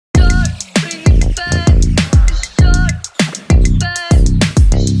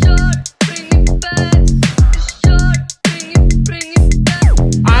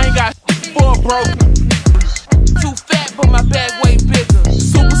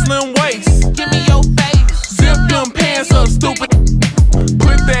slim waist. Give me your face. Zip them pants up, stupid.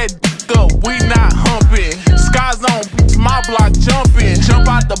 Put that dick up, we not humping. Skies on, my block jumping. Jump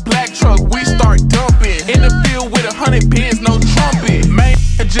out the black truck, we start dumping. In the field with 100 pins, no trumpet. Man,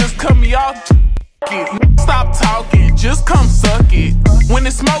 just cut me off. Stop talking, just come suck it. When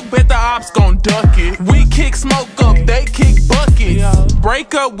it's smoke, bet the ops gon' duck it. We kick smoke up, they kick buckets.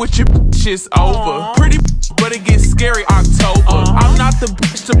 Break up with your bitch, it's over. Pretty but it gets scary October. I'm not the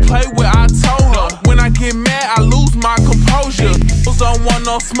bitch to play with, I told her. When I get mad, I lose my composure. Those don't want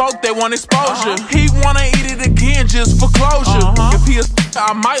no smoke, they want exposure. He wanna eat it again just for closure. If he a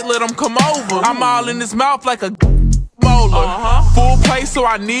I might let him come over. I'm all in his mouth like a molar. Full plate, so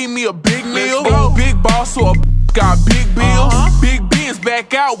I need me a big meal. Big boss, so a got big bills. Big Benz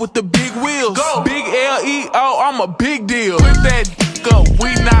back out with the big wheels. Big LEO, I'm a big deal. Put that dick up,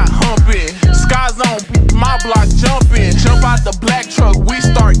 we not humping. Skies on, my block jumping. Jump out the black truck, we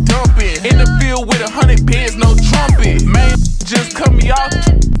start dumping. In the field with 100 pins, no trumpet. Man, just cut me off.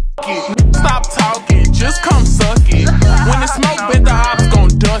 Stop talking, just come suck it. When the smoke, bet the ops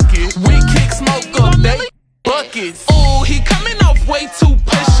gon' duck it. We kick smoke up, they buckets. Ooh, he coming off way too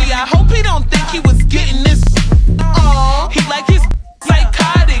pushy. I hope he don't think he was getting this. He like his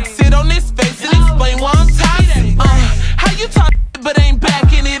psychotic. Sit on his face and explain why I'm toxic. How you talk but ain't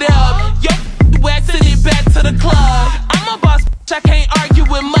backing it up? Yo, waxing it back to the club. I'm a boss, I can't argue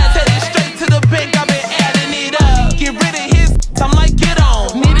with much. Headed straight to the bank, I've been adding it up. Get rid of his, I'm like, get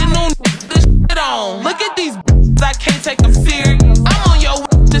on. Need a new this shit on. Look at these I can't take them serious. I'm on your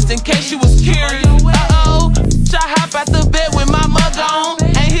just in case you was curious. I hop out the bed with my mug on.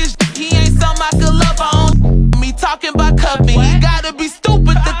 And his he ain't something I could love on. Me talking about cupping, he gotta be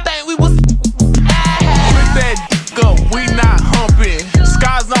stupid to think we was. Put that dick up, we not humping.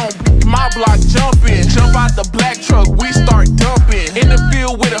 Skies on, my block jumping. Jump out the black truck, we start dumping. In the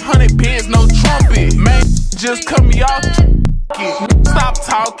field with 100 pins, no trumpet. Man, just cut me off. Stop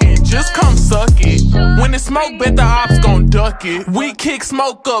talking, just come suck it. When it's smoke, bet the ops gon' duck it. We kick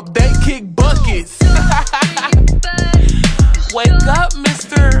smoke up, they kick buckets. Wake up,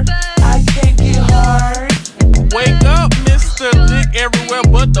 mister, I can't get hard. Wake up, mister, dick everywhere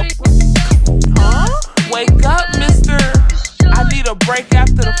but the Wake up, mister, I need a break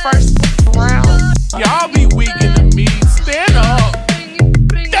after the first round. Y'all be weak in the meat, stand up.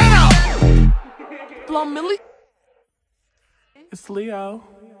 Stand up. Blow Milli. It's Leo.